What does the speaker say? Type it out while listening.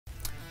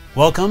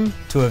Welcome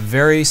to a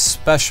very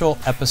special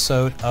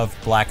episode of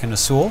Black and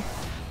Azul.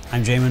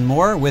 I'm Jamon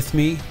Moore, with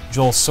me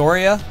Joel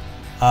Soria,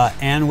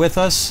 and with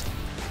us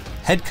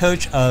head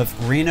coach of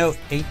Reno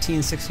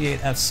 1868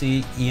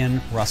 FC, Ian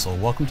Russell.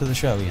 Welcome to the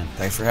show, Ian.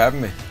 Thanks for having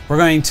me. We're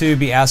going to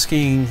be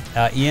asking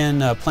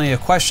Ian plenty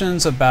of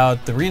questions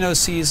about the Reno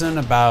season,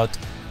 about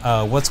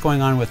what's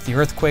going on with the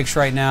Earthquakes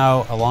right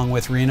now, along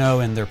with Reno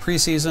in their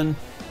preseason,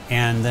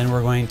 and then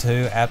we're going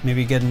to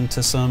maybe get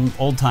into some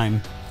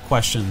old-time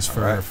questions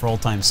for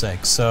old time's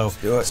sake. So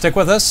stick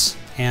with us,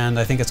 and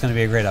I think it's going to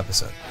be a great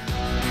episode.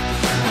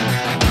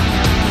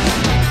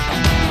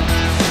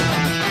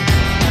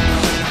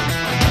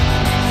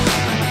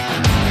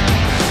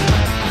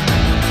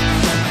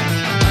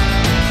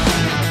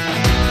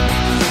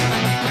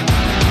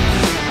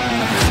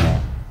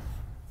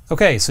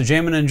 Okay, so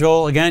Jamon and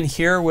Joel again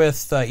here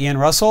with Ian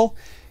Russell.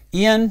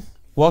 Ian,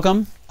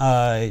 welcome.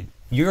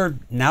 You're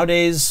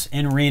nowadays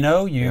in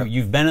Reno.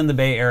 You've been in the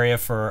Bay Area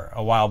for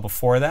a while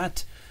before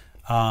that,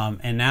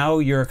 and now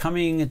you're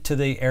coming to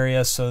the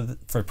area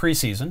for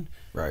preseason.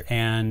 Right.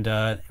 And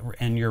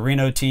your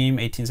Reno team,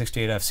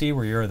 1868 FC,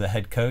 where you're the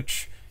head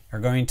coach, are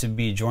going to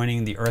be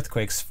joining the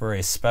Earthquakes for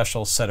a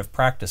special set of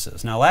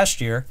practices. Now,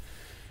 last year,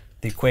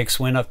 the Quakes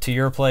went up to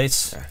your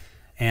place,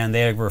 and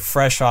they were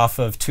fresh off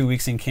of 2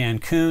 weeks in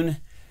Cancun,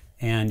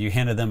 and you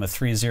handed them a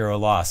 3-0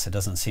 loss. It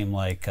doesn't seem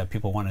like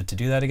people wanted to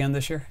do that again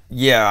this year.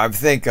 Yeah, I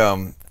think,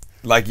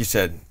 like you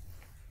said,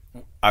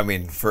 I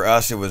mean, for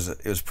us, it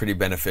was pretty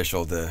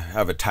beneficial to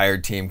have a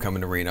tired team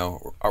coming to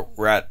Reno.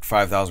 We're at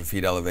 5,000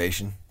 feet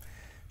elevation,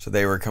 so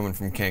they were coming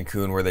from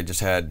Cancun, where they just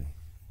had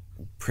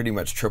pretty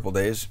much triple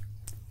days.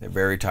 They're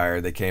very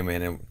tired. They came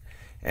in,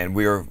 and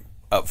we were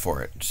up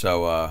for it.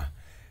 So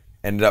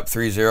ended up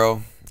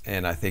 3-0,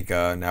 and I think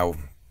now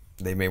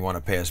they may want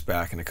to pay us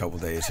back in a couple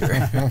days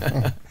here.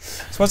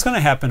 So what's going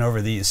to happen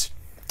over these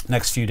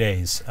next few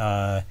days?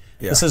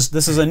 This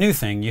is a new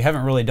thing. You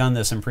haven't really done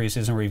this in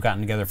preseason where you've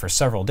gotten together for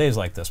several days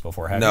like this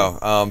before, have you?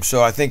 No.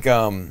 So I think,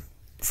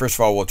 first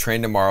of all, we'll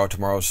train tomorrow.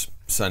 Tomorrow's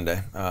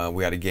Sunday.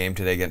 We had a game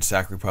today against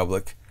Sac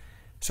Republic.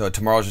 So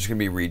tomorrow's just going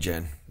to be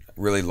regen,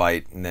 really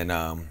light. And then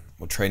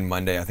we'll train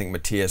Monday. I think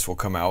Matthias will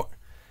come out.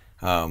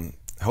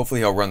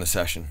 Hopefully he'll run the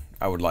session.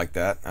 I would like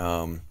that.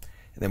 And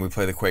then we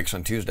play the Quakes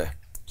on Tuesday.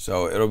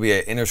 So it'll be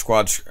an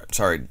inter-squad,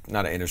 sorry,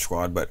 not an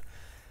inter-squad, but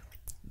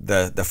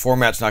the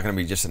format's not going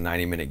to be just a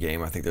 90-minute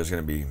game. I think there's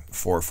going to be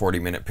 4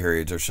 40-minute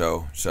periods or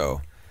so.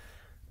 So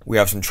we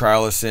have some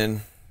trialists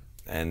in,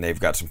 and they've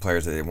got some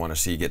players that they want to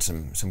see get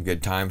some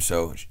good time.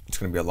 So it's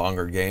going to be a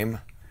longer game,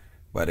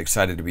 but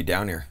excited to be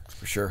down here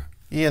for sure.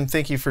 Ian,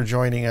 thank you for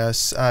joining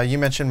us. You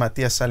mentioned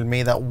Matias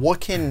Almeida.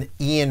 What can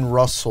Ian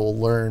Russell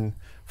learn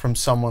from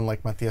someone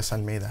like Matias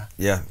Almeida?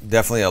 Yeah,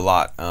 definitely a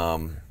lot.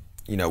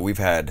 You know, we've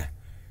had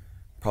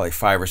probably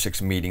 5 or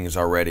 6 meetings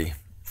already,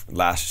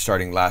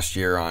 starting last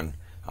year on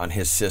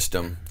his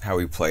system, how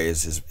he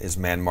plays, his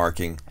man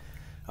marking.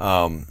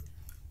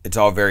 It's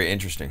all very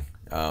interesting.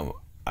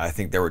 I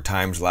think there were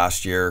times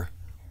last year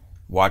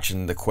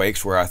watching the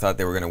Quakes where I thought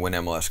they were going to win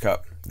MLS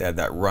Cup. They had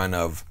that run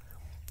of,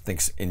 I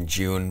think in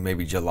June,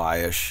 maybe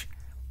July-ish,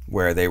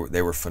 where they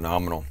were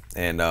phenomenal.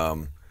 And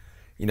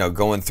you know,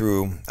 going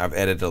through, I've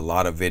edited a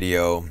lot of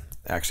video.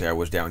 Actually, I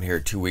was down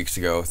here 3 weeks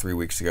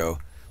ago,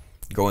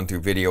 going through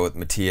video with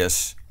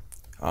Matthias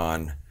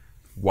on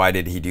why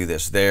did he do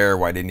this there,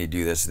 why didn't he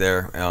do this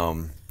there,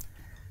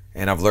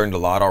 and I've learned a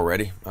lot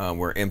already.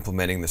 We're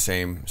implementing the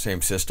same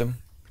system,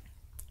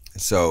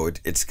 so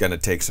it's going to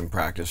take some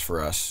practice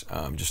for us,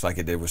 just like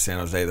it did with San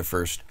Jose the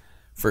first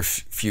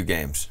few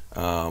games.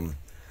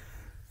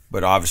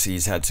 But obviously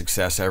he's had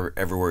success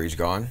everywhere he's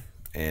gone,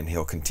 and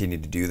he'll continue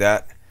to do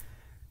that.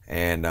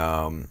 And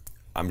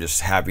I'm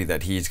just happy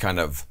that he's kind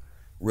of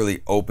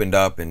really opened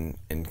up and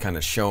kind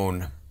of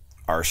shown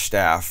our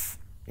staff,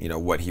 you know,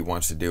 what he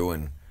wants to do,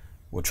 and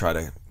we'll try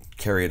to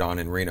carry it on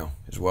in Reno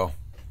as well.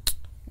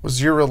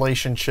 Was your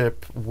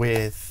relationship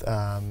with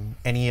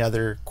any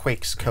other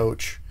Quakes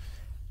coach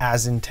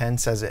as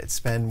intense as it's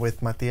been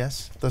with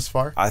Matias thus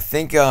far? I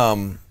think,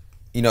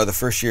 you know, the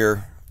first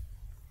year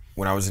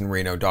when I was in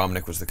Reno,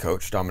 Dominic was the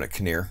coach, Dominic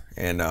Kinnear,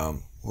 and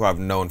who I've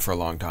known for a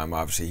long time.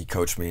 Obviously, he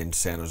coached me in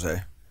San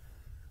Jose.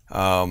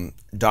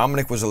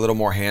 Dominic was a little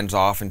more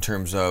hands-off in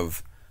terms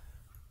of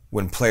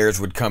when players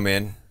would come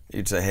in,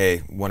 he'd say, hey,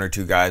 1 or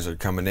 2 guys are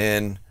coming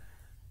in.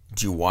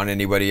 Do you want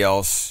anybody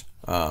else?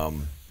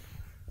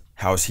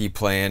 How's he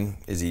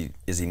playing? Is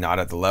he not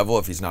at the level?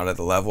 If he's not at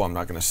the level, I'm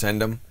not going to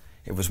send him.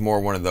 It was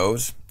more one of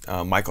those.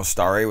 Michael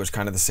Starry was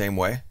kind of the same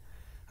way.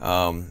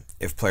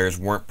 If players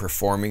weren't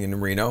performing in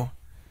Reno,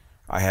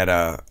 I had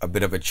a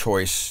bit of a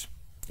choice,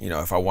 you know,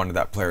 if I wanted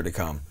that player to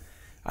come.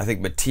 I think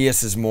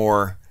Matthias is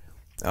more,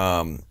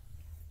 I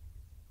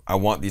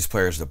want these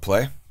players to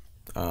play.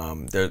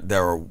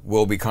 There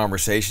will be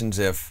conversations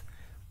if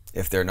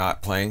they're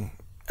not playing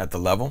at the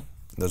level.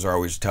 Those are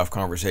always tough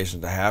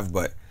conversations to have,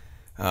 but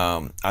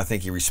I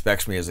think he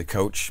respects me as a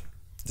coach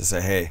to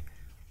say, hey,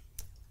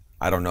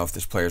 I don't know if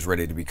this player is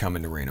ready to be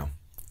coming to Reno.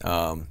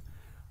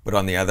 But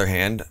on the other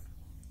hand,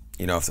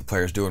 you know, if the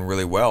player's doing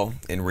really well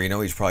in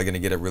Reno, he's probably going to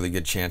get a really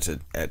good chance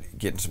at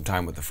getting some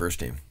time with the first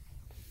team.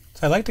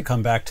 So I'd like to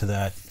come back to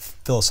that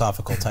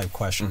philosophical type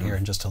question here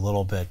in just a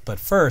little bit. But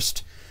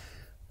first,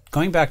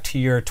 going back to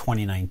your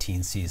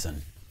 2019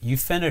 season, you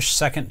finished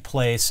second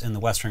place in the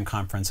Western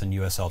Conference and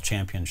USL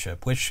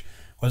Championship, which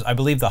was, I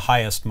believe, the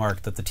highest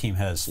mark that the team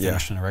has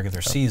finished in a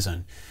regular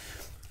season.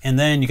 And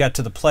then you got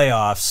to the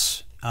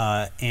playoffs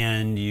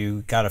and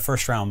you got a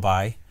first round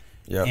bye.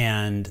 Yep.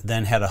 And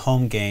then had a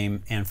home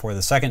game, and for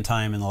the second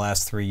time in the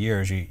last 3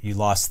 years, you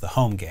lost the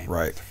home game.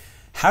 Right.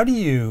 How do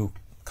you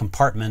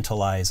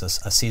compartmentalize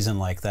a season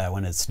like that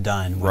when it's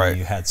done, when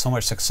you had so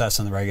much success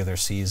in the regular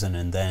season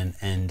and then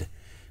end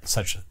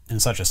in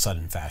such a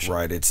sudden fashion?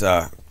 Right. It's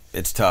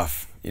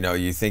tough. You know,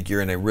 you think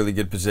you're in a really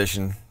good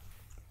position,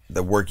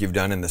 the work you've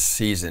done in the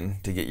season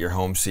to get your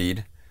home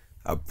seed,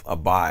 a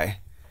bye,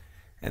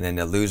 and then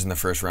to lose in the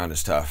first round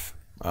is tough.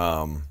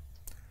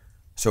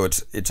 So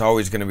it's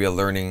always going to be a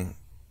learning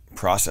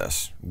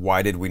process.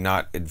 Why did we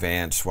not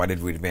advance? Why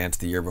did we advance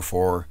the year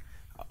before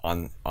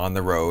on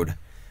the road?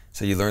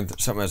 So you learn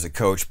something as a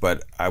coach,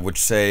 but I would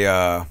say,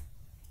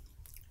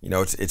 you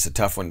know, it's a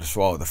tough one to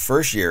swallow. The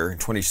first year in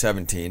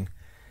 2017,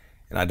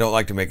 and I don't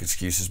like to make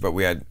excuses, but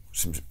we had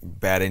some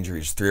bad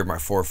injuries. 3 of my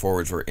 4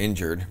 forwards were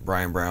injured: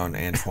 Brian Brown,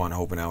 Antoine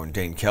Hopenow, and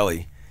Dane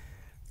Kelly,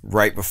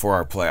 right before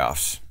our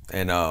playoffs.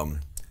 And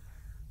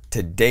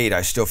to date,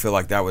 I still feel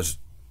like that was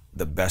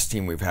the best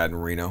team we've had in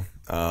Reno,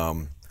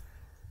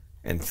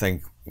 and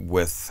think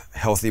with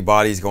healthy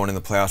bodies going in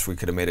the playoffs, we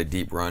could have made a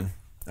deep run.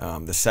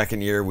 The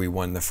second year, we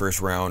won the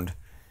first round,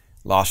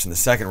 lost in the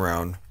second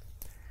round.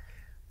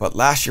 But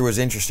last year was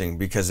interesting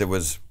because it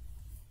was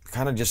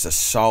kind of just a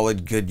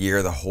solid, good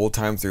year the whole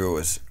time through. It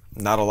was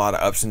not a lot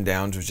of ups and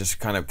downs. It was just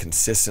kind of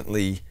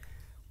consistently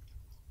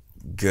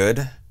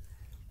good.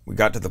 We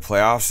got to the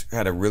playoffs,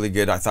 had a really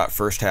good, I thought,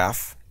 first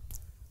half.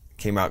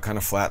 Came out kind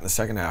of flat in the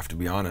second half, to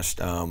be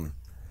honest.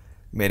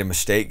 Made a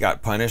mistake,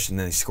 got punished, and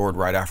then he scored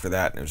right after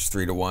that, and it was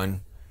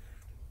 3-1.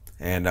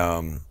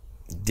 And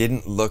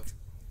didn't look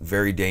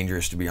very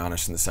dangerous, to be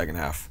honest, in the second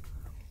half.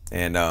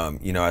 And,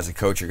 you know, as a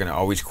coach, you're going to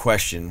always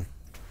question,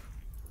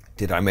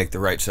 did I make the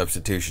right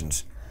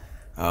substitutions?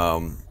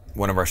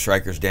 One of our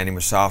strikers, Danny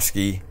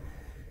Masovsky,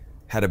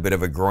 had a bit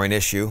of a groin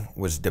issue,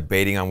 was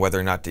debating on whether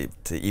or not to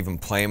even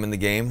play him in the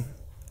game.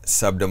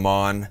 Subbed him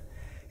on,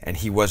 and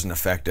he wasn't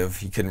effective.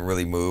 He couldn't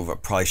really move. I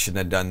probably shouldn't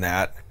have done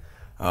that.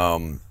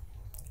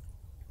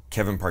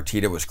 Kevin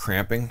Partita was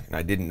cramping, and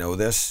I didn't know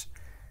this.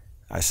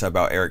 I sub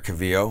out Eric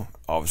Cavillo.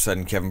 All of a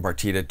sudden, Kevin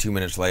Partita, 2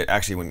 minutes late,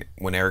 actually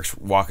when Eric's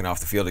walking off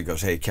the field, he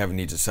goes, "Hey, Kevin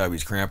needs a sub,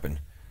 he's cramping."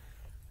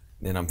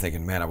 Then I'm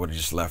thinking, man, I would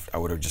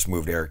have just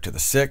moved Eric to the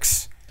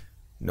 6,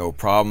 no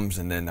problems,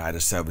 and then I had to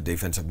sub a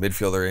defensive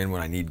midfielder in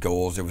when I need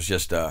goals. It was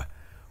just the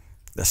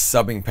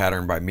subbing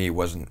pattern by me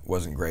wasn't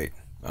great.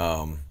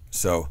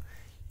 So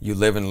you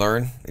live and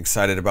learn.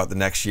 Excited about the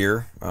next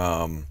year.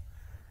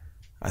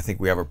 I think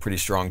we have a pretty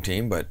strong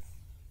team, but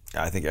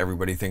I think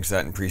everybody thinks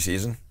that in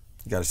preseason.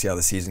 You got to see how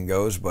the season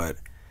goes, but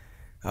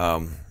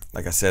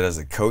like I said, as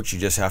a coach, you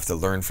just have to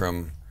learn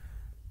from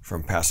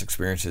past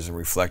experiences and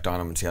reflect on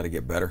them and see how to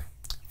get better.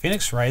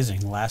 Phoenix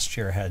Rising last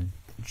year had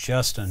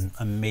just an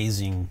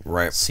amazing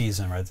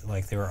season, right?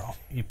 Like they were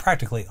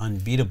practically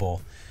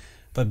unbeatable,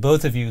 but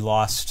both of you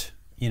lost,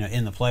 you know,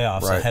 in the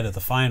playoffs ahead of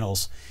the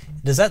finals.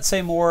 Does that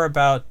say more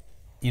about,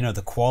 you know,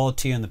 the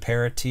quality and the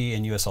parity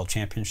in USL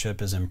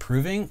Championship is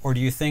improving, or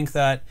do you think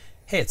that,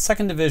 hey, it's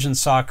second division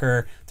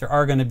soccer, there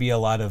are going to be a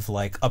lot of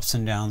like ups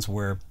and downs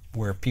where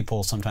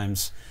people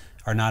sometimes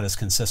are not as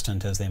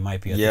consistent as they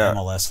might be at the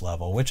MLS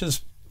level, which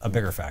is a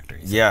bigger factor?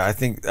 Yeah, I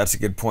think that's a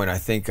good point. I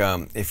think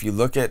if you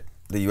look at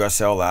the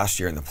USL last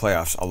year in the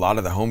playoffs, a lot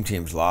of the home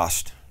teams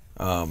lost.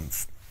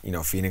 You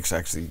know, Phoenix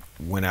actually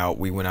went out.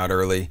 We went out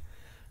early.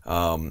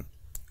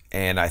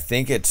 And I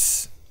think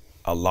it's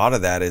a lot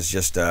of that is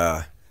just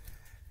the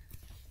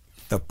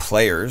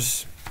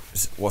players.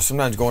 Well,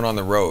 sometimes going on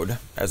the road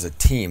as a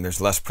team, there's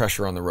less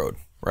pressure on the road,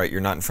 right?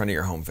 You're not in front of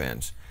your home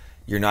fans.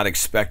 You're not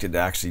expected to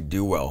actually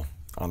do well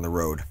on the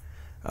road.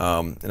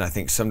 And I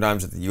think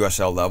sometimes at the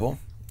USL level,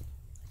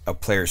 a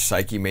player's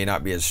psyche may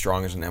not be as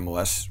strong as an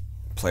MLS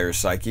player's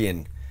psyche,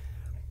 and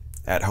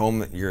at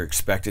home you're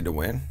expected to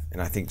win.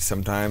 And I think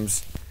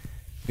sometimes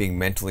being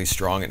mentally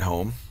strong at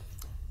home,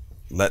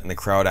 letting the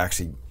crowd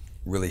actually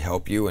really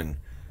help you, and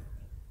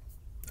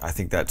I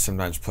think that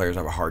sometimes players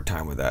have a hard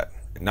time with that.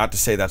 Not to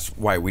say that's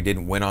why we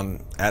didn't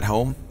win at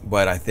home,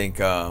 but I think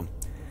the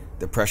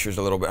pressure's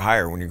a little bit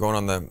higher. When you're going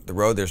on the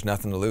road, there's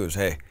nothing to lose.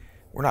 Hey,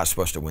 we're not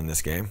supposed to win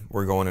this game.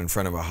 We're going in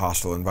front of a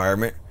hostile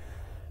environment,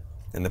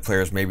 and the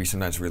players maybe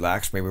sometimes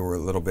relax. Maybe we're a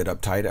little bit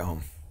uptight at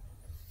home.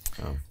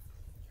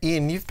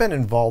 Ian, you've been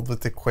involved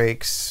with the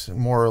Quakes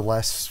more or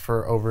less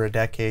for over a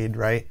decade,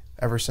 right?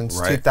 Ever since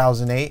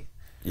 2008?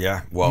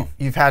 Yeah, well...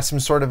 You've had some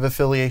sort of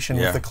affiliation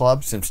with the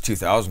club? Since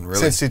 2000, really.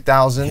 Since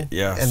 2000?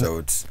 Yeah, and so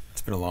it's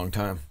been a long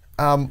time.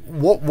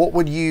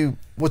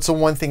 What's the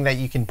one thing that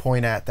you can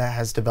point at that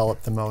has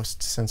developed the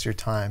most since your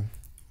time?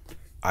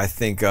 I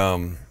think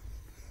the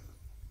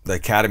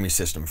academy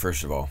system,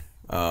 first of all.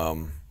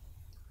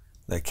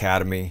 the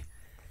academy,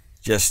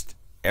 just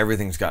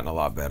everything's gotten a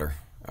lot better.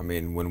 I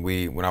mean,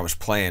 when I was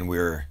playing, we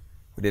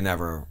didn't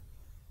have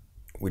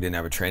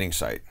a training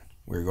site.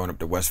 We were going up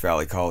to West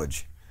Valley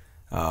College,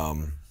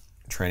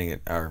 playing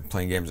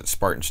games at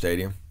Spartan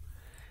Stadium.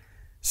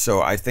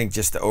 So I think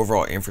just the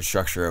overall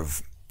infrastructure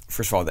of,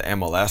 first of all, the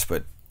MLS,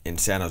 but in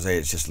San Jose,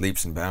 it's just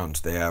leaps and bounds.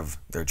 They have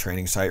their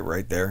training site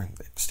right there,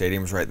 the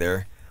stadium's right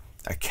there,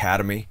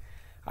 academy.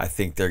 I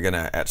think they're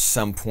gonna at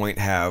some point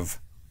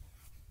have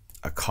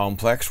a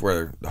complex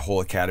where the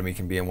whole academy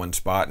can be in one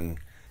spot,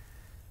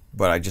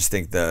 but I just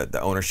think the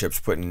ownership's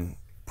putting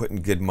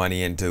good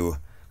money into,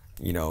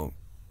 the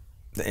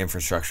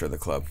infrastructure of the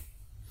club.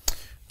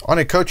 On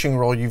a coaching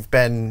role, you've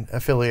been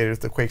affiliated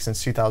with the Quakes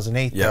since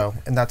 2008, though,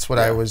 and that's what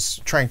I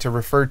was trying to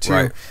refer to.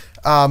 Right.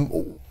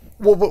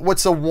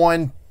 What's the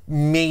one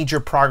major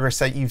progress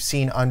that you've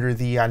seen under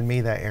the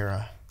Almeida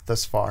era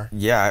thus far?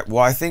 Yeah,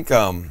 well, I think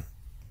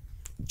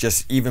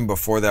just even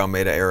before the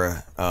Almeida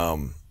era,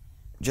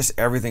 just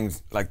everything,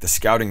 like the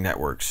scouting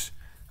networks,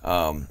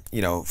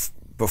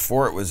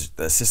 before it was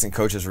the assistant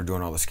coaches were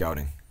doing all the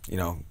scouting.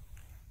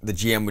 The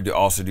GM would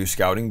also do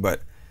scouting,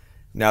 but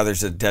now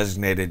there's a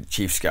designated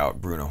chief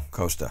scout, Bruno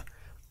Costa.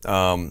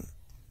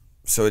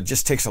 So it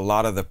just takes a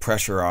lot of the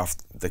pressure off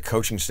the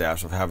coaching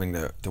staffs of having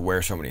to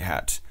wear so many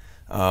hats.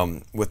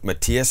 With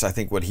Matias, I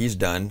think what he's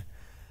done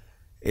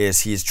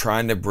is he's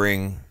trying to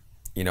bring,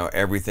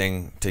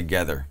 everything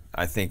together.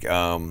 I think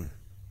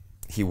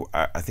he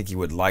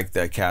would like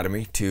the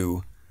academy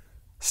to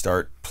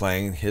start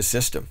playing his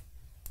system.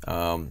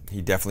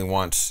 He definitely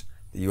wants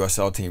the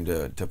USL team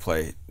to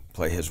play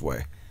his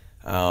way.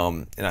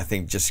 And I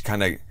think just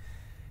kind of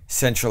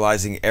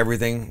centralizing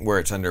everything where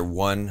it's under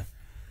one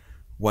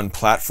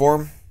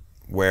platform,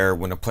 where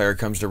when a player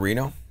comes to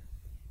Reno,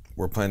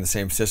 we're playing the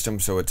same system,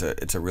 so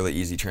it's a really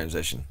easy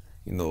transition.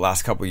 The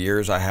last couple of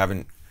years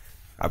I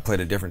played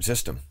a different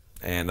system,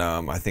 and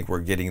I think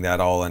we're getting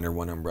that all under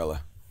one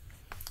umbrella.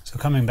 So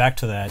coming back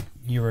to that,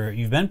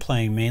 you've been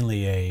playing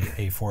mainly a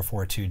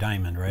 4-4-2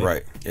 diamond, right?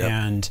 Right. Yep.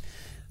 And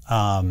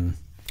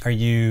are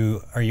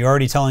you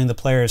already telling the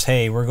players,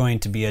 hey, we're going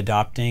to be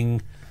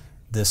adopting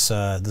this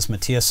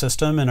Matias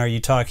system, and are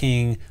you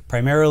talking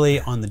primarily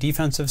on the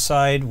defensive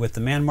side with the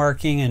man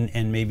marking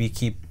and maybe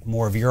keep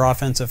more of your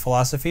offensive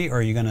philosophy, or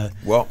are you going to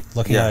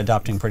looking at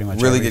adopting pretty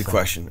much really everything? Good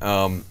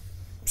question.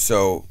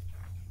 So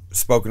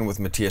spoken with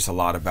Matias a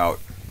lot about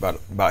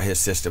his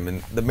system,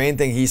 and the main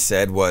thing he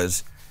said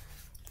was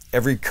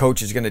every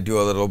coach is going to do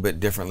a little bit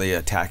differently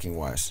attacking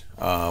wise,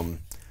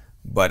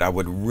 but I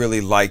would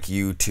really like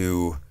you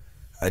to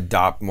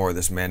adopt more of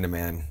this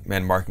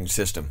man marking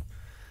system.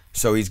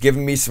 So he's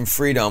given me some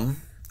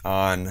freedom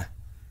on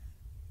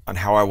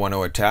how I want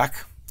to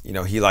attack.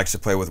 He likes to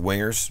play with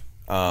wingers,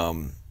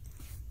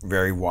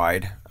 very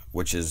wide,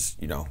 which is,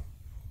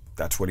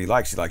 that's what he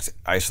likes. He likes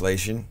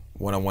isolation,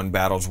 one-on-one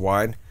battles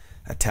wide.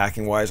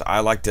 Attacking wise,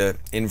 I like to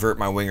invert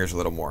my wingers a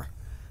little more.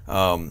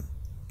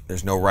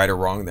 There's no right or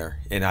wrong there,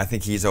 and I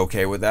think he's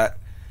okay with that.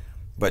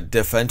 But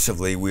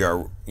defensively,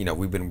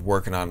 we've been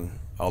working on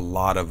a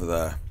lot of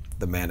the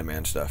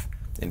man-to-man stuff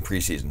in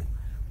preseason.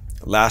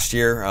 Last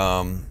year,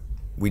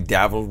 we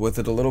dabbled with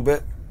it a little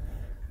bit,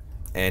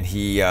 and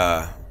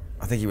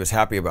I think he was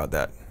happy about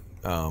that.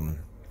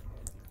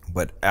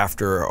 But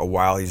after a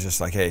while, he's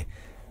just like, hey,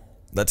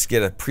 let's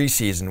get a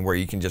preseason where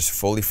you can just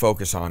fully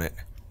focus on it.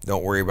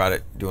 Don't worry about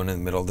it doing it in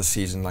the middle of the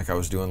season like I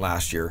was doing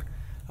last year.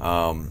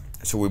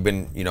 So we've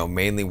been,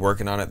 mainly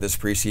working on it this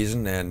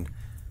preseason, and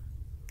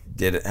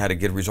had a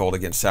good result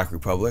against Sac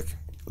Republic.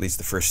 At least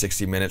the first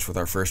 60 minutes with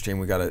our first team,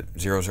 we got a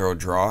 0-0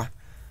 draw.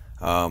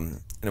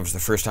 And it was the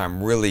first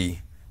time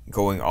really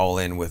going all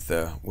in with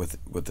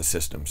the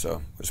system, so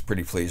I was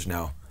pretty pleased.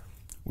 Now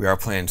we are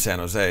playing San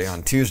Jose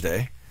on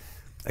Tuesday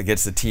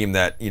against the team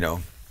that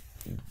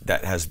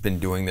that has been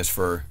doing this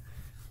for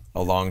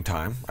a long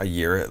time, a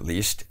year at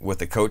least, with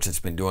the coach that's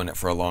been doing it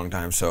for a long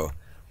time. So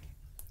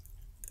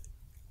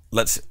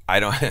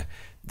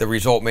the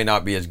result may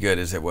not be as good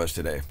as it was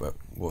today, but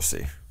we'll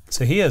see.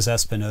 So he has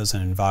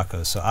Espinoza and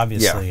Vaco, so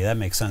obviously that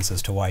makes sense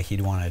as to why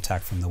he'd want to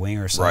attack from the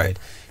winger side. Right.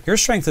 Your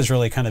strength has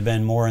really kind of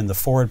been more in the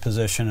forward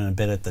position and a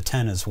bit at the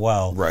 10 as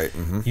well. Right.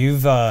 Mm-hmm.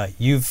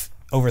 You've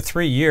over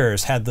 3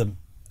 years had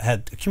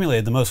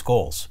accumulated the most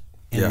goals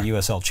in the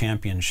USL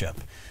Championship.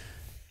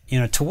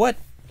 To what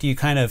do you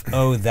kind of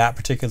owe that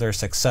particular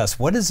success?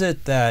 What is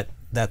it that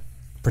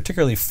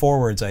particularly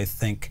forwards, I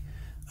think,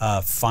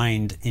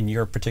 find in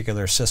your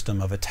particular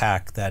system of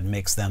attack that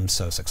makes them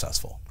so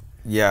successful?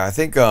 Yeah, I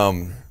think,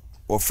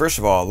 well, first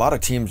of all, a lot of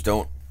teams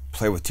don't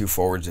play with two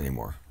forwards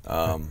anymore.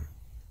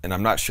 And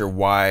I'm not sure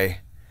why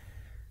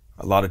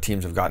a lot of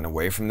teams have gotten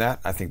away from that.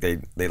 I think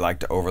they like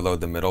to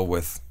overload the middle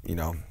with,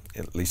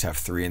 at least have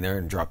 3 in there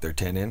and drop their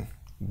 10 in.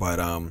 But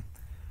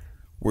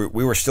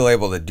we were still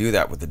able to do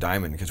that with the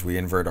diamond because we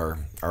invert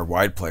our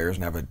wide players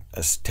and have a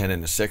 10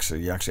 and a 6, so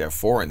you actually have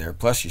 4 in there.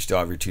 Plus, you still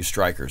have your 2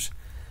 strikers.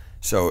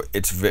 So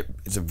it's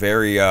a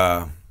very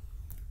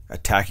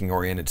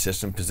attacking-oriented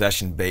system,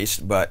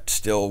 possession-based, but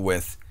still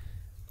with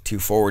 2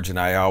 forwards. And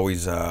I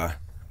always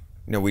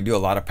we do a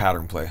lot of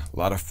pattern play, a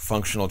lot of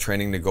functional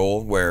training to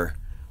goal where,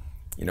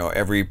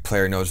 every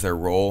player knows their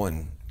role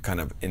and kind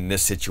of in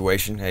this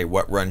situation, hey,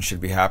 what run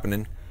should be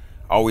happening.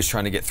 Always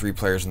trying to get 3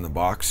 players in the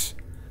box.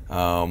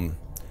 And,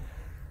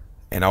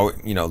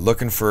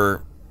 looking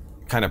for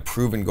kind of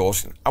proven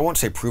goals. I won't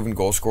say proven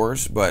goal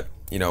scorers, but,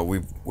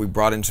 we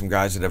brought in some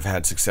guys that have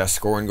had success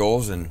scoring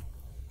goals, and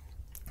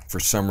for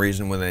some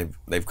reason when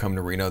they've come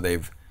to Reno,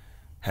 they've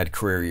had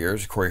career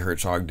years. Corey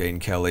Herzog, Dane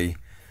Kelly,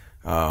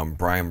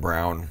 Brian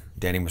Brown,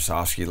 Danny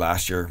Masofsky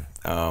last year,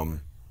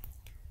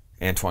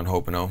 Antoine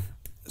Hopino.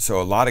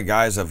 So a lot of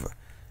guys have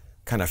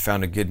kind of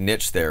found a good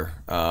niche there,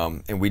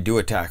 and we do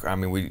attack. I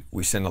mean,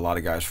 we send a lot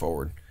of guys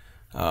forward.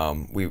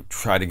 We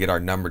try to get our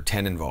number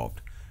 10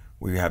 involved.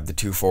 We have the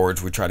 2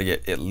 forwards. We try to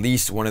get at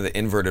least one of the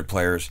inverted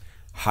players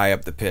high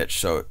up the pitch.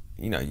 So,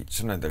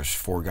 sometimes there's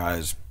 4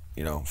 guys,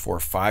 4 or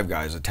 5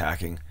 guys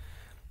attacking.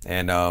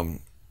 And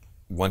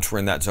once we're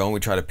in that zone, we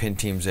try to pin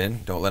teams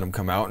in, don't let them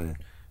come out and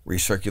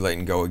recirculate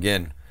and go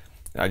again.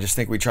 And I just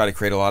think we try to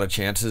create a lot of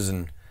chances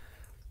and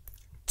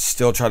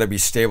still try to be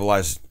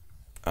stabilized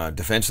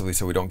defensively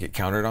so we don't get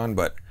countered on.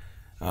 But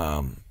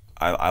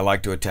I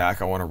like to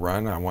attack. I want to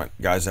run. I want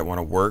guys that want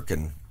to work,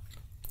 and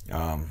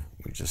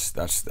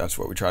that's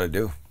what we try to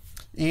do.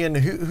 Ian,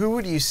 who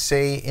would you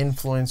say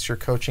influenced your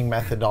coaching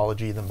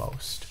methodology the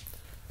most?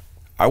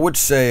 I would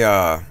say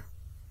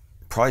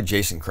probably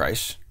Jason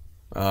Kreis.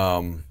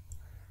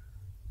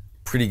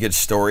 Pretty good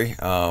story.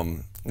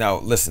 Now,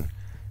 listen,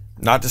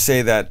 not to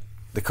say that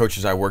the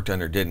coaches I worked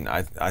under didn't.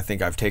 I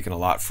think I've taken a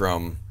lot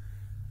from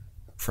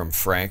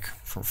Frank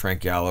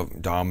Gallo,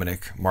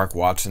 Dominic, Mark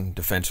Watson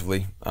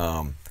defensively.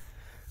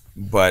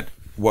 But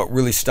what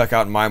really stuck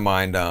out in my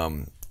mind,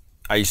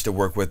 I used to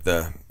work with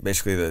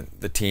basically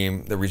the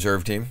team, the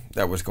reserve team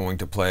that was going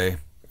to play.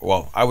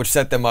 Well, I would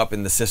set them up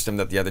in the system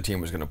that the other team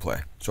was going to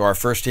play. So our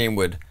first team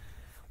would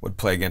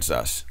play against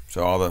us.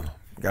 So all the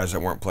guys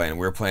that weren't playing, we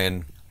were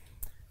playing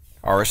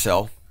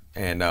RSL,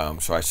 and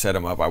so I set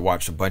them up. I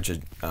watched a bunch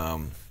of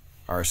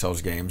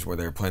RSL's games where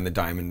they were playing the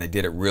Diamond. They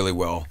did it really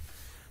well.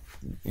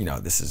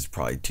 This is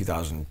probably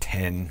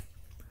 2010.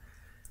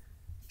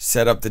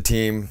 Set up the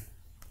team.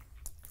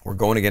 We're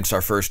going against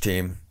our first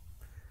team,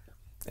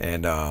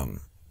 and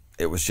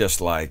it was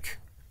just like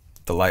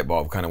the light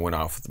bulb kind of went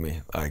off with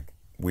me. Like,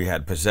 we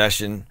had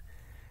possession.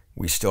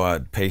 We still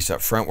had pace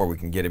up front where we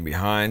can get in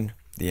behind.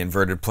 The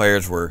inverted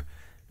players were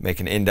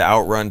making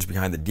in-to-out runs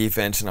behind the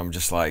defense, and I'm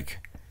just like,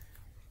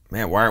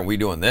 man, why aren't we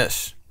doing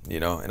this?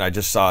 And I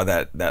just saw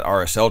that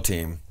RSL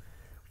team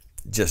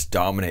just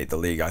dominate the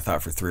league. I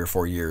thought for 3 or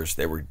 4 years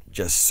they were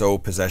just so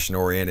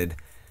possession-oriented,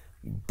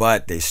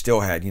 but they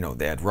still had,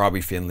 they had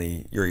Robbie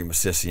Finley, Yuri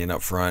Masissian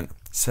up front,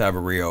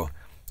 Sabarillo.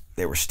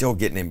 They were still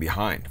getting in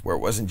behind, where it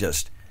wasn't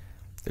just,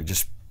 they're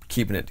just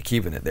keeping it to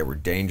keeping it. They were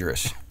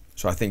dangerous.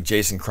 So I think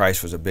Jason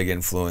Kreis was a big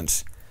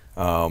influence,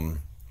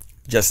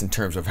 just in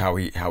terms of how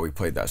he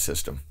played that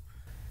system.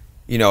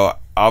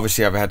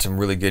 Obviously I've had some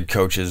really good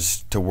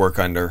coaches to work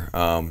under.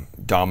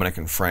 Dominic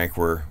and Frank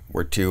were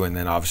 2, and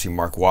then obviously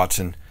Mark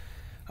Watson.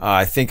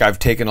 I think I've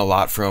taken a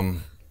lot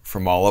from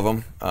all of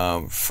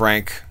them.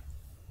 Frank,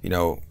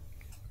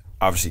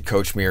 obviously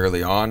coached me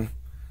early on,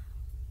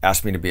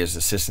 asked me to be his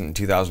assistant in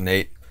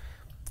 2008.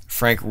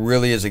 Frank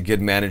really is a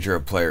good manager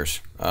of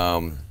players.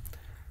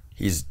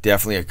 He's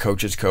definitely a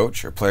coach's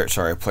coach, a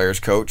player's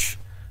coach.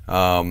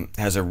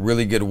 Has a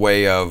really good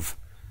way of,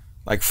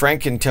 like,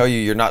 Frank can tell you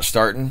you're not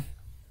starting,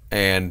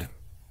 and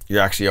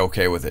you're actually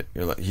okay with it.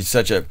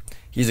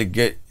 He's a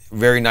good,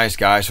 very nice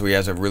guy, so he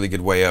has a really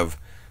good way of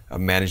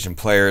managing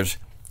players.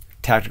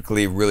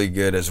 Tactically really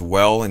good as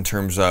well in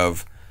terms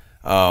of,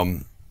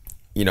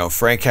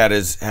 Frank had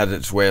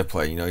his way of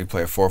play. He'd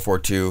play a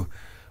 4-4-2,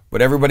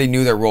 but everybody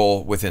knew their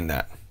role within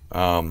that.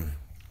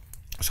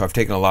 So I've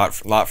taken a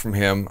lot from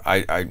him.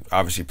 I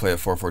obviously play a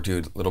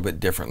 4-4-2 a little bit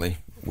differently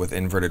with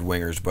inverted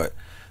wingers, but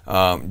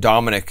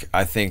Dominic,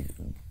 I think,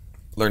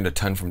 learned a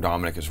ton from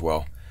Dominic as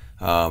well.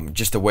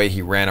 Just the way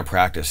he ran a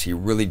practice, he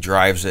really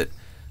drives it.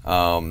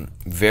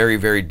 Very,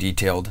 very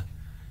detailed,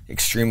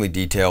 extremely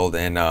detailed,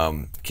 and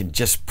can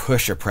just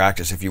push a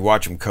practice. If you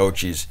watch him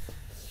coach,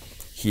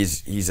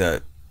 he's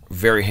a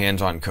very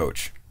hands-on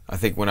coach. I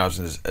think when I was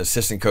an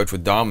assistant coach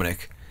with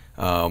Dominic,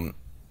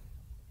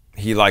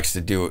 he likes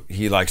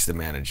to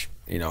manage.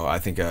 I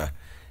think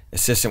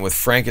assistant with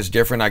Frank is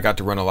different. I got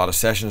to run a lot of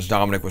sessions.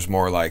 Dominic was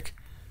more like,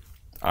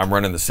 I'm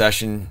running the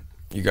session,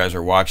 you guys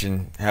are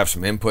watching, have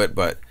some input,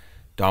 but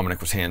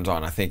Dominic was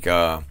hands-on. I think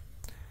I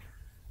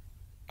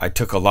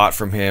took a lot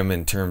from him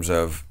in terms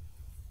of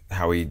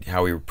how he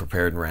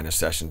prepared and ran his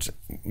sessions.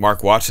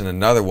 Mark Watson,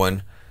 another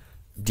one,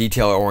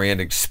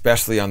 detail-oriented,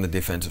 especially on the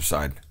defensive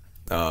side.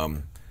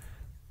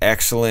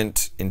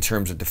 Excellent in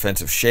terms of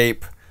defensive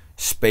shape,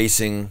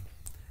 spacing.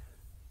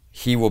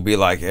 He will be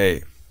like,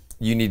 hey,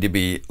 you need to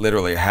be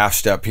literally a half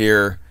step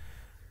here.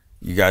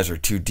 You guys are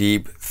too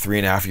deep,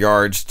 3.5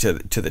 yards to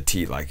the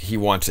tee. Like, he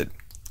wants it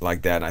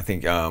like that. And I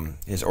think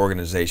his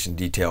organization,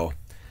 detail.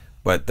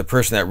 But the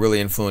person that really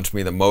influenced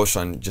me the most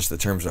on just the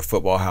terms of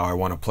football, how I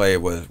want to play,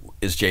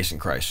 is Jason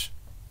Kreis.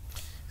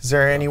 Is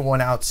there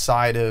anyone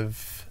outside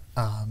of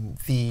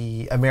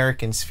the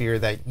American sphere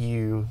that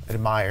you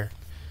admire?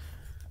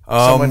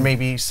 Someone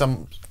maybe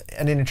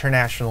an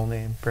international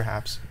name,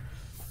 perhaps.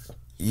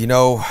 You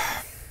know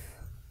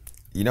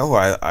who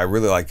I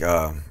really like,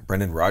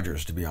 Brendan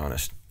Rodgers, to be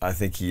honest. I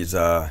think he's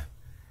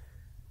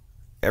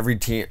every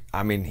team.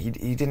 I mean, he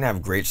didn't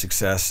have great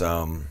success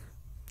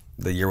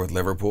the year with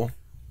Liverpool,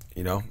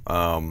 but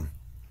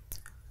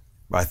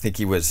I think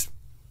he was.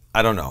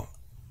 I don't know.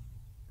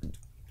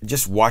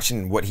 Just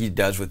watching what he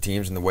does with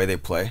teams and the way they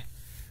play,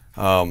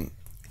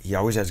 he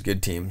always has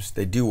good teams.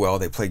 They do well.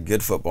 They play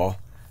good football.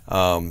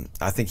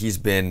 I think he's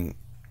been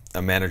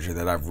a manager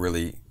that I've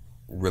really,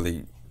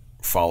 really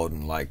followed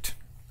and liked.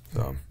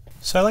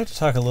 So I'd like to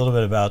talk a little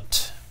bit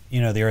about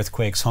the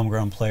Earthquakes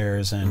homegrown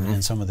players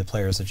and some of the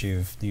players that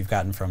you've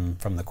gotten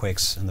from the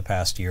Quakes in the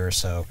past year or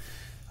so.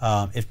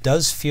 It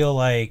does feel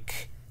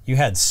like you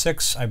had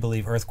 6, I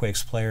believe,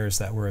 Earthquakes players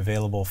that were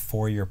available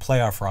for your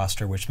playoff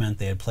roster, which meant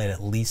they had played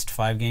at least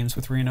 5 games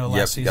with Reno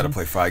last season. Yep, you got to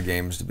play 5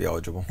 games to be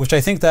eligible. Which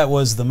I think that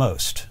was the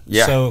most.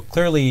 Yeah. So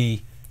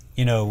clearly,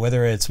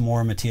 whether it's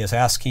more Matthias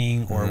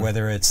asking or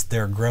whether it's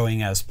they're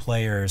growing as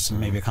players, and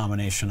maybe a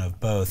combination of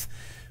both.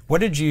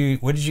 What did you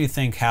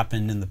think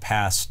happened in the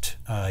past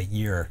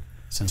year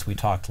since we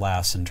talked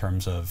last in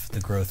terms of the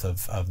growth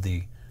of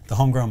the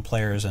homegrown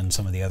players and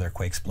some of the other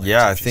Quakes players?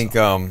 Yeah, I think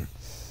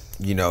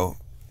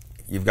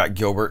you've got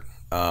Gilbert,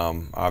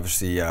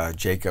 obviously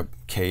Jacob,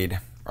 Cade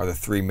are the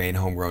 3 main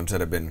homegrowns that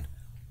have been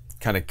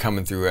kind of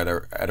coming through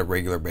at a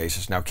regular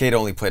basis. Now, Cade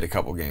only played a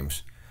couple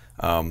games,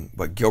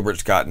 but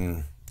Gilbert's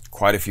gotten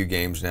quite a few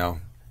games now.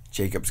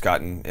 Jacob's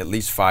gotten at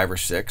least 5 or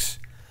 6.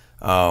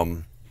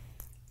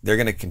 They're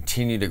going to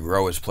continue to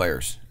grow as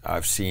players.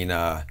 I've seen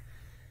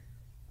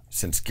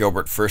since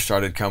Gilbert first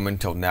started coming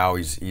till now,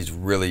 he's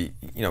really,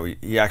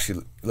 he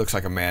actually looks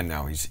like a man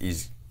now.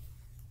 He's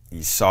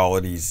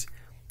solid. He's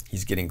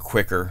getting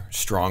quicker,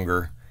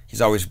 stronger.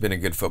 He's always been a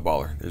good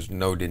footballer. There's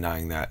no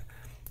denying that.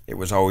 It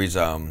was always,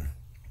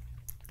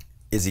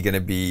 is he going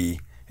to be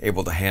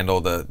able to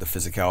handle the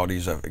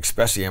physicalities of,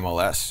 especially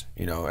MLS?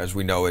 As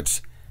we know,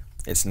 it's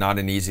not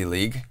an easy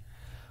league,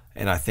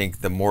 and I think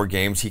the more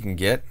games he can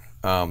get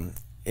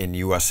in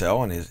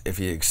USL, and if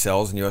he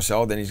excels in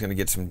USL, then he's going to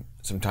get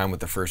some time with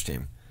the first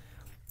team.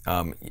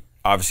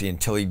 Obviously,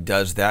 until he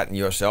does that in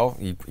USL,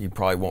 he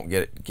probably won't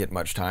get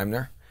much time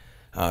there.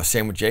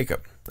 Same with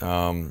Jacob.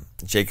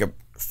 Jacob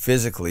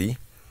physically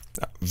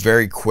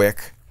very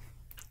quick,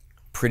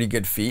 pretty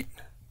good feet.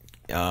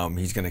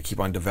 He's going to keep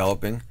on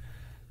developing.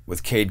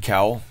 With Cade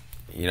Cowell,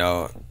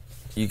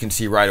 you can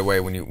see right away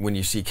when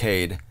you see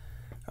Cade,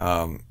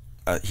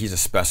 he's a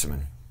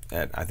specimen.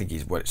 I think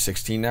he's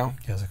 16 now.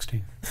 Yeah,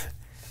 16.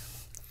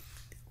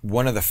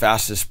 One of the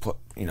fastest,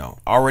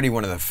 already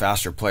one of the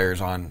faster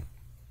players on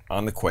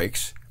the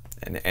Quakes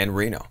and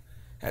Reno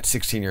at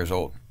 16 years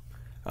old.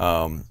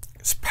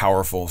 It's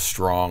powerful,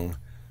 strong,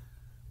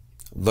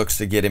 looks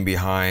to get in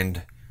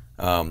behind.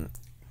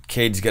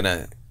 Cade's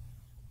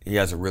he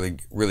has a really,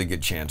 really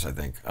good chance, I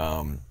think.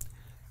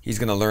 He's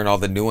gonna learn all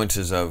the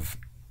nuances of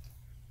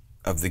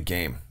the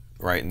game,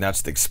 right? And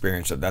that's the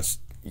experience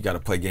you got to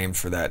play games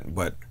for that.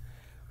 But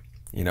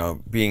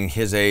being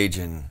his age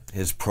and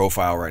his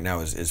profile right now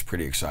is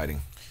pretty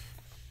exciting.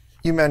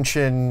 You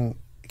mentioned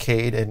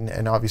Cade,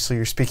 and obviously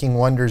you're speaking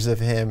wonders of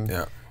him.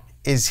 Yeah.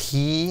 Is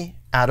he,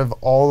 out of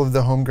all of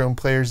the homegrown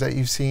players that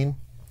you've seen,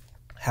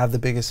 have the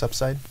biggest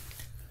upside?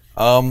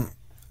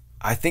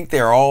 I think they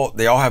all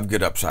have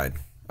good upside.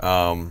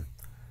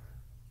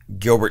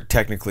 Gilbert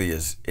technically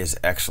is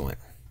excellent,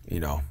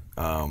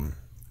 and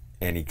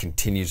he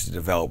continues to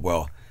develop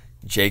well.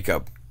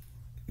 Jacob,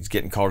 he's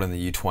getting called in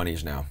the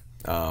U20s now.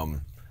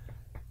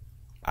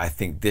 I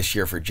think this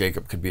year for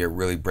Jacob could be a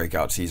really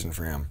breakout season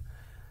for him.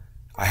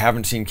 I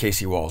haven't seen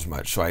Casey Walls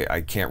much, so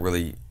I can't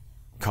really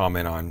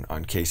comment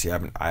on Casey. I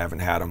haven't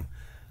had him.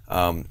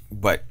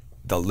 But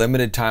the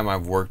limited time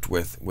I've worked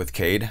with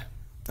Cade,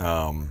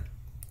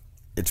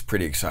 it's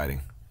pretty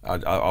exciting.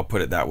 I'll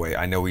put it that way.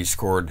 I know he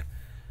scored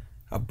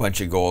a bunch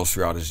of goals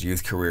throughout his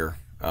youth career.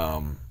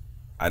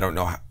 I don't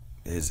know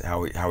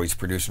how he's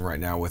producing right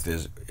now with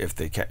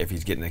if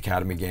he's getting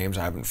academy games.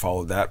 I haven't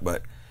followed that,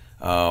 but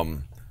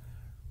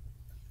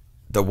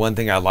the one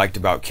thing I liked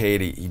about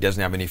Cade, he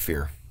doesn't have any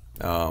fear.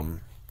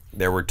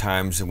 There were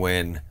times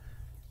when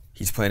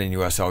he's playing in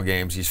USL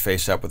games, he's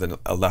faced up with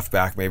a left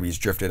back, maybe he's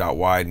drifted out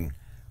wide, and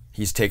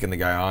he's taking the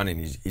guy on and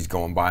he's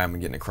going by him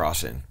and getting a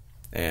cross in.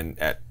 And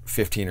at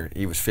 15,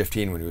 he was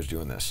 15 when he was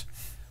doing this.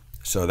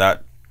 So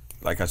that,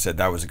 like I said,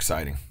 that was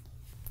exciting.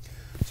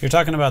 So you're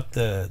talking about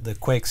the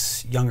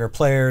Quakes' younger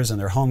players and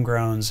their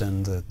homegrowns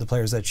and the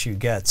players that you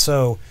get.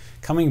 So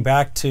coming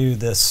back to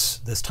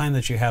this time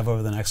that you have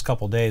over the next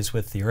couple days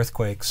with the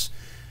Earthquakes,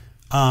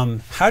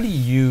 how do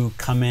you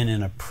come in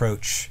and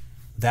approach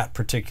that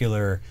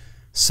particular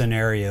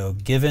scenario,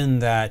 given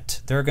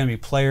that there are going to be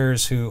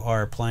players who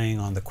are playing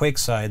on the Quake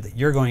side that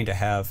you're going to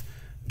have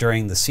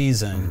during the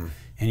season,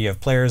 and you have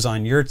players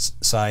on your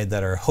side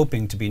that are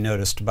hoping to be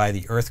noticed by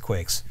the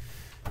Earthquakes?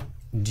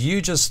 Do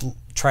you just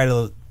try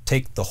to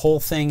take the whole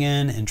thing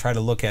in and try to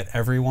look at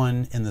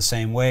everyone in the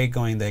same way,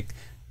 going that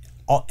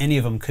any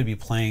of them could be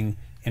playing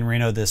in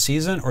Reno this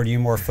season, or do you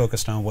more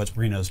focused on what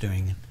Reno's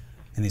doing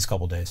in these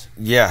couple days?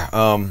 Yeah,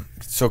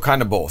 so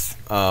kind of both.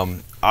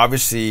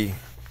 Obviously,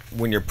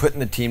 when you're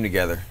putting the team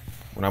together,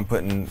 when I'm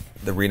putting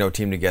the Reno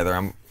team together,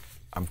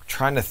 I'm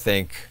trying to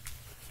think,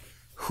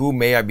 who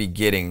may I be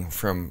getting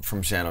from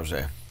San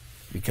Jose?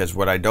 Because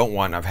what I don't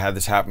want, I've had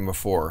this happen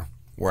before,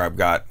 where I've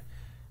got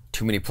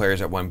too many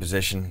players at one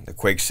position. The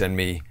Quakes send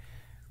me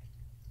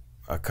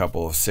a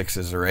couple of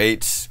 6s or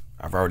 8s.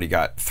 I've already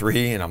got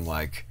 3, and I'm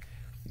like,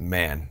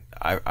 man,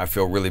 I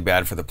feel really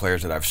bad for the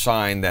players that I've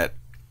signed that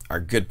are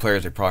good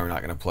players. They're probably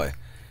not going to play.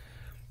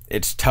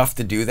 It's tough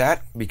to do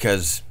that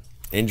because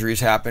injuries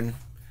happen.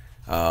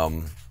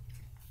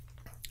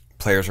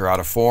 Players are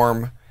out of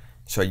form.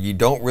 So you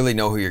don't really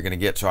know who you're going to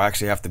get. So I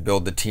actually have to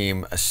build the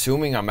team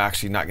assuming I'm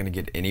actually not going to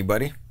get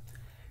anybody.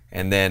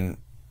 And then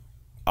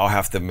I'll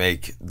have to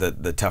make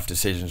the tough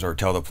decisions or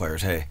tell the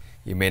players, hey,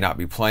 you may not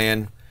be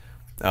playing.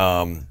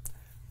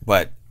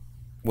 But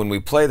when we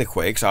play the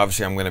Quakes,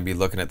 obviously I'm going to be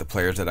looking at the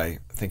players that I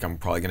think I'm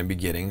probably going to be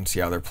getting and see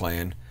how they're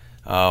playing.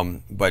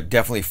 But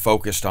definitely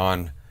focused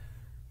on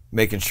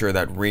making sure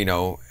that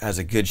Reno has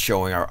a good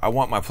showing. I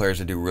want my players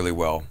to do really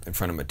well in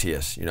front of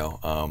Matthias. You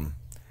know,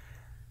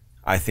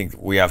 I think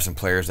we have some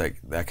players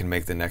that can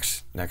make the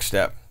next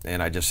step,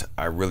 and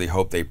I really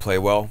hope they play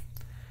well.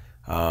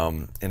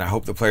 And I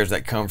hope the players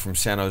that come from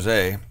San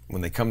Jose,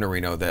 when they come to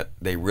Reno, that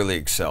they really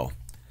excel.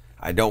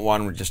 I don't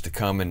want them just to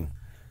come and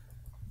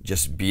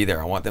just be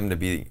there. I want them to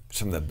be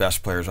some of the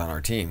best players on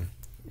our team,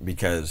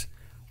 because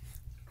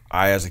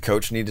I, as a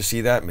coach, need to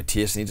see that.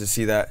 Matthias needs to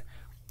see that.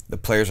 The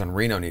players on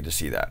Reno need to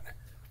see that.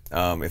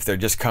 If they're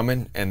just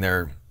coming and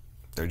they're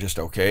just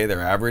okay,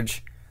 they're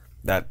average,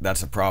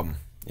 that's a problem.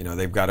 You know,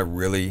 they've got to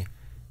really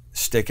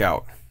stick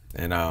out,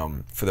 and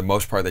for the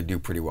most part, they do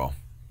pretty well.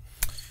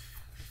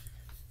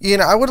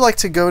 Ian, I would like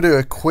to go to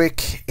a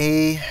quick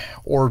A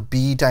or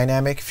B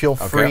dynamic. Feel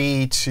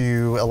free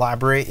to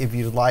elaborate if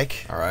you'd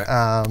like. All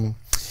right.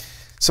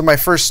 So my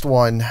first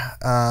one,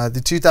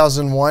 the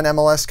 2001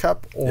 MLS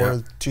Cup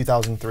or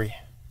 2003?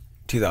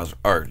 2000,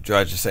 or do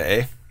I just say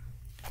A?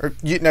 Or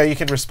you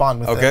can respond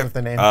with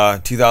the name.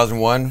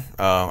 2001,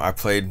 I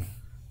played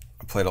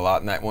a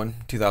lot in that one.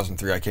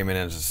 2003, I came in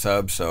as a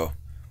sub, so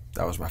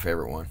that was my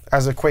favorite one.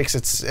 As a Quakes,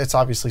 it's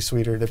obviously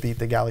sweeter to beat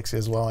the Galaxy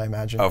as well, I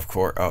imagine. Of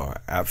course. Oh,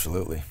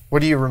 absolutely.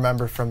 What do you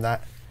remember from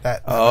that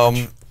match?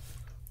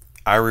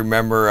 I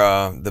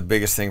remember the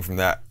biggest thing from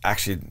that.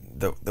 Actually,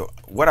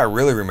 what I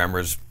really remember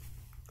is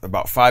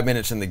about 5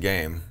 minutes in the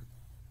game,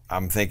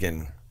 I'm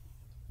thinking,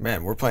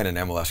 man, we're playing an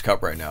MLS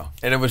Cup right now.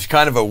 And it was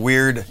kind of a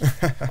weird,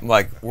 I'm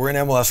like, we're in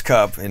MLS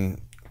Cup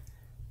and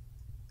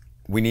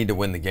we need to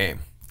win the game.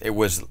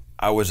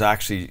 I was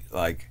actually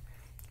like,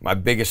 my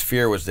biggest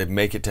fear was to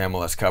make it to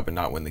MLS Cup and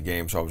not win the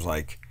game. So I was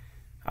like,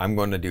 I'm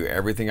going to do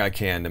everything I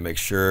can to make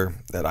sure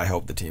that I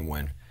help the team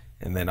win.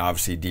 And then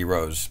obviously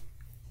D-Rose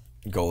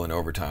goal in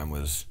overtime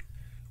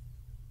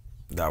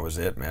that was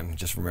it, man.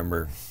 Just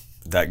remember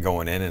that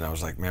going in, and I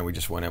was like, man, we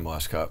just won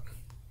MLS Cup.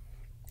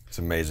 It's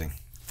amazing.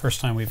 First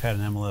time we've had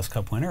an MLS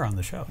Cup winner on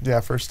the show. Yeah,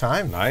 first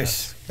time.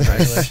 Nice.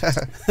 Congratulations.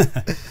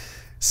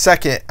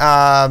 Second,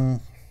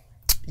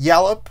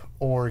 Yallop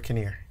or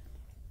Kinnear?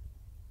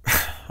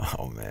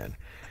 Oh, man.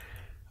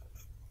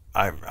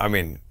 I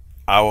mean,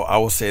 I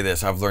will say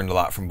this. I've learned a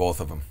lot from both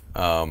of them.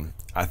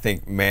 I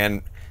think,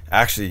 man,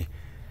 actually,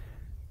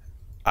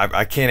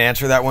 I can't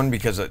answer that one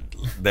because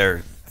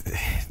they're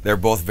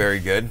both very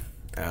good.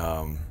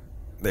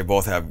 They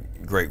both have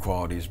great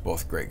qualities,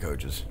 both great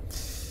coaches.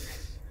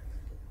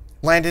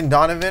 Landon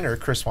Donovan or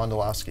Chris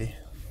Wondolowski?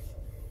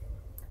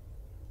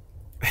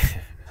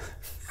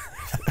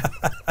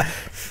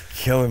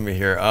 Killing me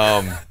here.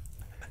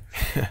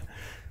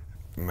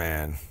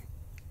 Man,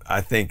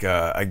 I think,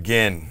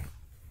 again,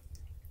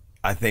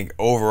 I think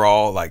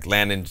overall, like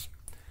Landon's...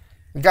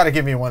 You got to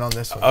give me one on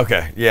this one.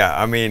 Okay, yeah,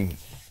 I mean...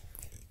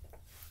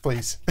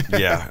 Please.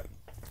 Yeah.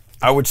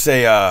 I would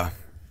say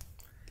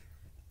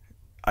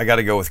I got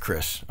to go with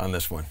Chris on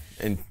this one.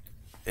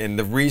 And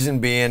the reason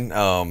being,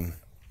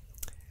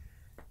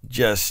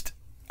 just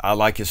I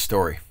like his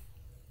story.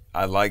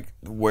 I like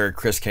where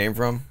Chris came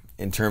from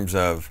in terms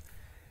of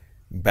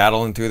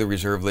battling through the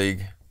reserve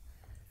league,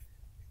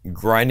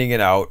 grinding it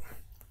out,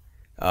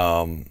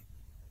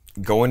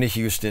 going to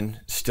Houston,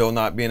 still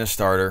not being a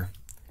starter,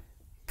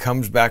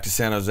 comes back to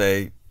San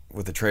Jose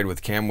with a trade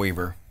with Cam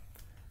Weaver,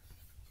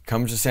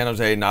 comes to San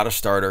Jose, not a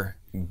starter,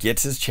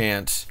 gets his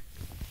chance,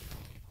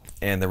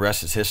 and the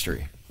rest is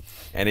history.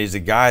 And he's a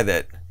guy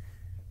that,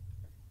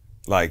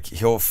 like,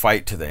 he'll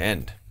fight to the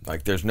end.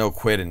 Like, there's no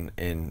quit in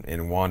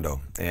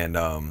Wando. And,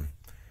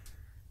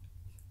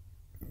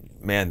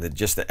 man,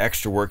 just the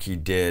extra work he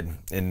did,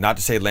 and not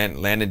to say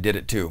Landon did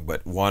it too,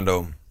 but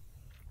Wando,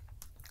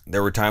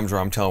 there were times where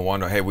I'm telling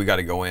Wando, hey, we got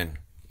to go in.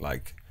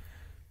 Like,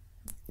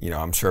 you know,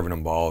 I'm serving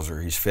him balls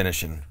or he's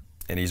finishing,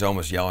 and he's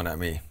almost yelling at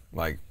me,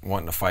 like,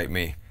 wanting to fight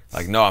me.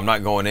 Like, no, I'm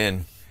not going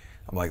in.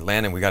 I'm like,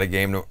 Landon, we got a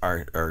game,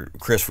 or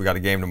Chris, we got a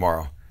game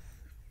tomorrow.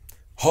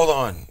 hold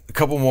on, a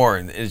couple more,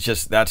 and it's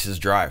just that's his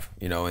drive,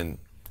 you know. And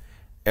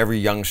every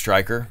young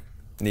striker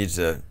needs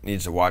to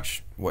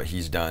watch what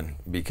he's done,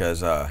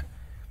 because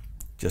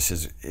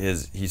just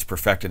he's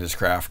perfected his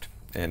craft,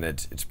 and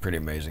it's pretty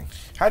amazing.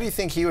 How do you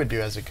think he would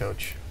do as a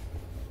coach,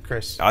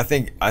 Chris? I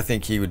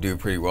think he would do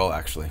pretty well,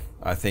 actually.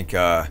 I think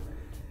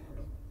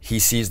he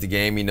sees the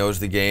game, he knows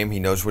the game, he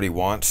knows what he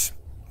wants.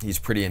 He's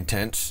pretty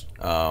intense.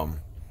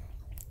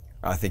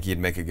 I think he'd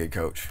make a good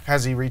coach.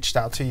 Has he reached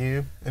out to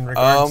you in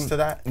regards to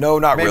that? No,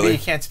 not really. Maybe you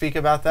can't speak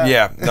about that?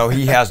 Yeah, no,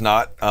 he has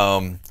not.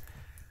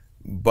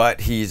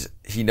 But he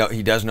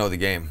does know the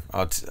game.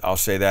 I'll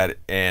say that.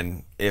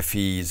 And if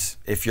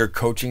you're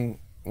coaching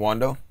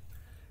Wando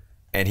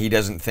and he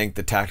doesn't think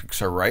the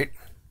tactics are right,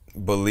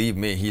 believe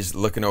me, he's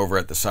looking over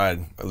at the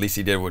side. At least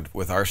he did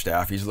with our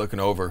staff. He's looking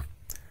over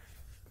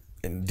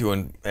and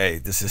doing, hey,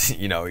 this is,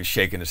 you know, he's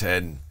shaking his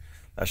head, and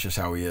that's just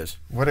how he is.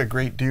 What a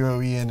great duo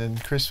Ian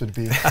and Chris would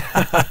be.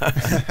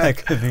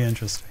 That could be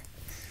interesting.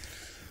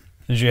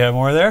 Did you have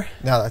more there?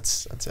 No,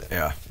 that's it.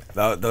 Yeah,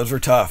 those were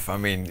tough. I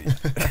mean,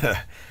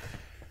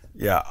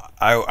 yeah,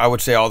 I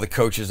would say all the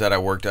coaches that I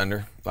worked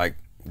under, like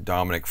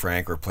Dominic,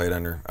 Frank, or played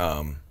under,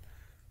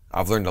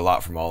 I've learned a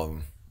lot from all of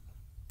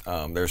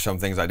them. There's some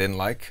things I didn't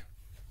like,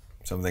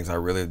 some things I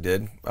really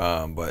did,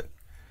 but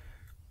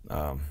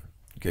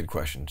good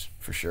questions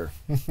for sure.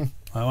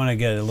 I want to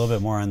get a little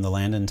bit more on the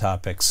Landon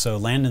topic. So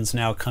Landon's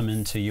now come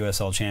into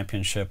USL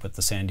Championship with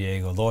the San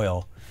Diego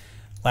Loyal.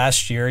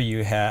 Last year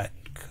you had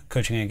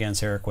coaching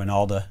against Eric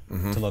Winalda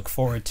to look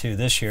forward to.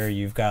 This year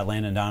you've got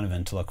Landon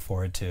Donovan to look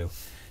forward to.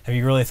 Have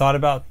you really thought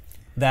about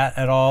that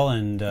at all,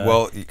 and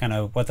kind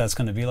of what that's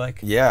going to be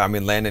like? Yeah, I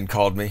mean, Landon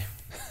called me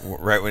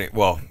right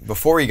when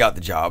before he got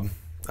the job,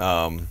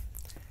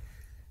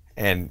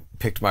 and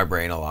picked my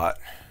brain a lot.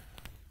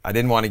 I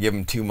didn't want to give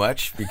him too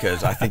much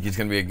because I think he's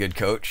going to be a good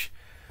coach,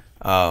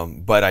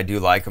 but I do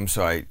like him.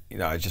 So I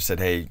just said,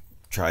 hey,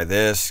 try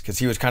this, because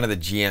he was kind of the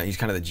GM. He's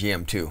kind of the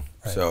GM too.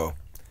 Right. So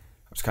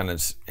I was kind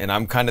of, and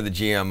I'm kind of the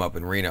GM up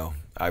in Reno.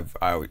 I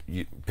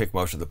pick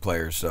most of the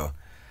players, so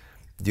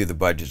do the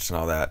budgets and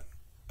all that.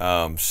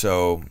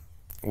 So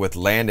with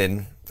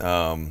Landon,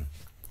 I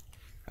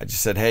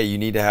just said, hey, you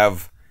need to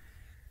have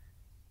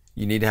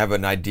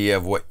an idea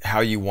of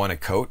how you want to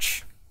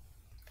coach,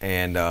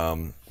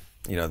 and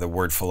you know, the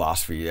word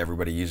philosophy,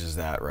 everybody uses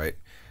that, right?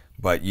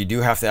 But you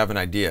do have to have an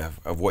idea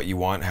of what you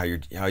want, how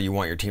you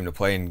want your team to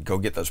play, and go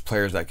get those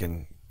players that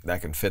can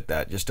fit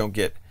that. Just don't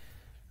get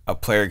a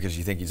player because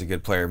you think he's a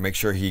good player. Make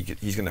sure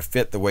he's going to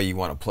fit the way you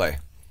want to play.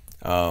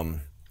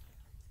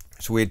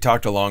 So we had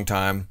talked a long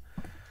time.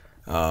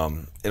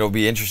 It'll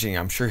be interesting.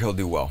 I'm sure he'll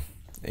do well.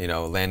 You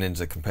know,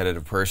 Landon's a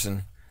competitive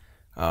person.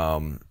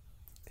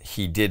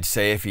 He did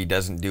say if he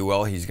doesn't do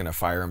well, he's going to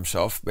fire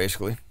himself,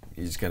 basically.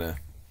 He's going to...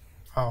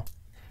 Oh.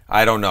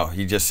 I don't know.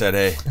 He just said,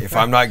 hey, if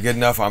I'm not good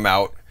enough, I'm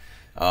out.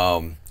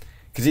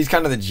 Because he's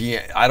kind of the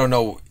GM. I don't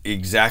know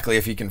exactly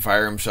if he can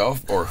fire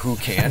himself or who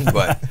can,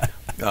 but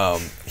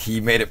he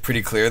made it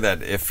pretty clear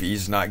that if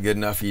he's not good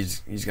enough,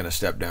 he's going to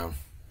step down.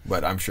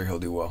 But I'm sure he'll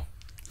do well.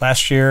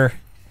 Last year,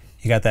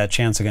 you got that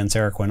chance against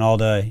Eric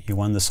Winalda. You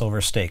won the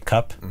Silver State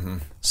Cup.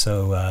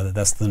 So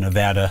that's the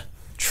Nevada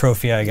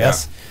trophy, I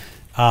guess.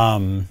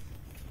 Yeah.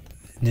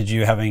 Did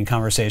you have any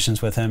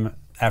conversations with him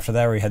after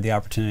that, where you had the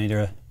opportunity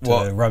to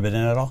rub it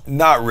in at all?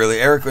 Not really.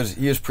 Eric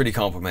was pretty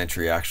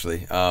complimentary,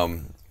 actually.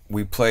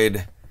 We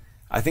played,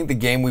 I think the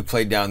game we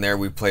played down there,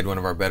 we played one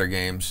of our better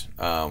games.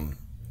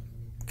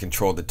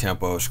 Controlled the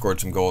tempo,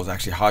 scored some goals.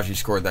 Actually, Haji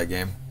scored that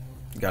game.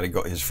 Got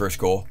his first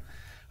goal.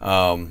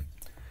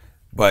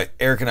 But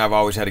Eric and I have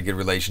always had a good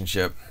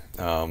relationship.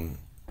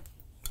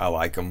 I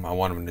like him. I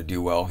want him to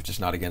do well, just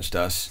not against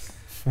us.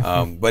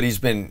 But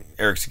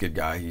Eric's a good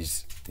guy.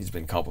 He's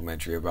been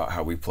complimentary about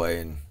how we play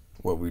and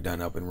what we've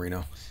done up in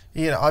Reno.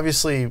 You know,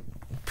 obviously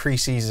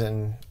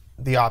preseason,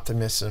 the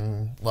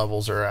optimism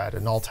levels are at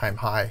an all-time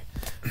high.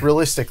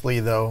 Realistically,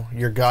 though,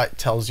 your gut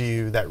tells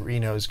you that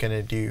Reno is going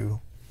to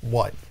do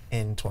what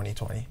in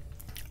 2020?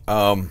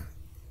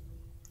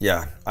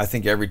 Yeah, I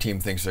think every team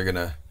thinks they're going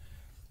to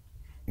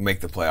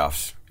make the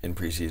playoffs in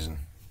preseason,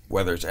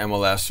 whether it's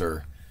MLS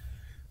or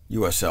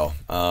USL.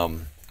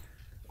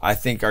 I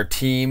think our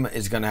team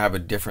is going to have a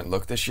different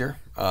look this year.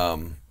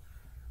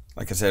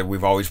 Like I said,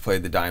 we've always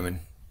played the diamond.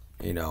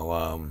 You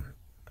know,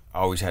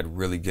 always had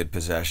really good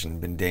possession,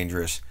 been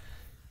dangerous.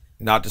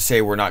 Not to say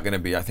we're not going to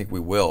be. I think we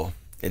will.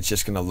 It's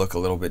just going to look a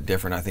little bit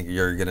different. I think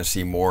you're going to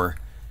see more,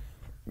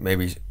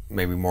 maybe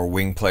more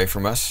wing play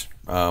from us.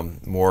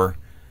 More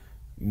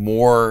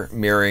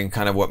mirroring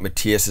kind of what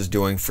Matias is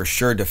doing for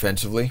sure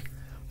defensively.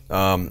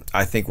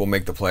 I think we'll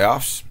make the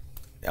playoffs.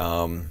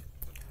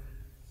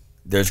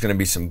 There's going to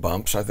be some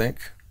bumps, I think,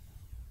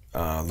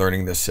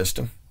 learning this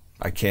system.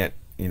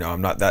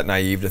 I'm not that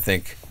naive to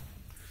think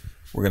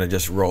we're going to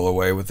just roll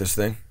away with this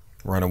thing,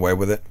 run away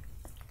with it.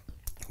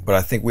 But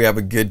I think we have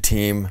a good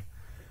team.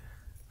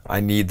 I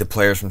need the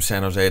players from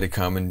San Jose to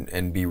come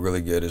and be really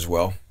good as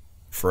well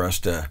for us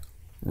to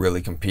really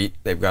compete.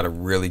 They've got to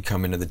really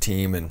come into the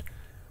team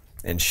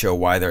and show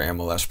why they're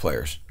MLS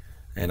players.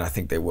 And I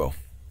think they will.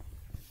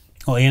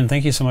 Well, Ian,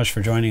 thank you so much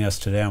for joining us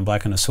today on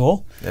Black and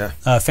Azul.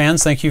 Yeah.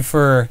 Fans, thank you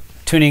for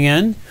tuning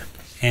in.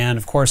 And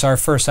of course, our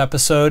first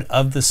episode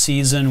of the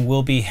season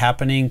will be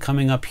happening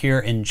coming up here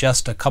in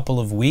just a couple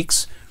of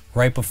weeks,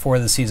 right before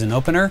the season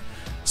opener.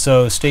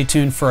 So stay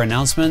tuned for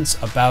announcements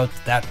about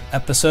that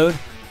episode.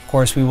 Of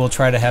course, we will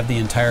try to have the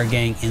entire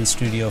gang in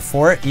studio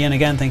for it. Ian,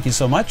 again, thank you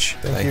so much.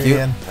 Thank you,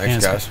 Ian.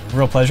 Thanks, guys.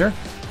 Real pleasure.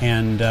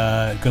 And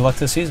good luck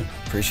this season.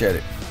 Appreciate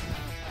it.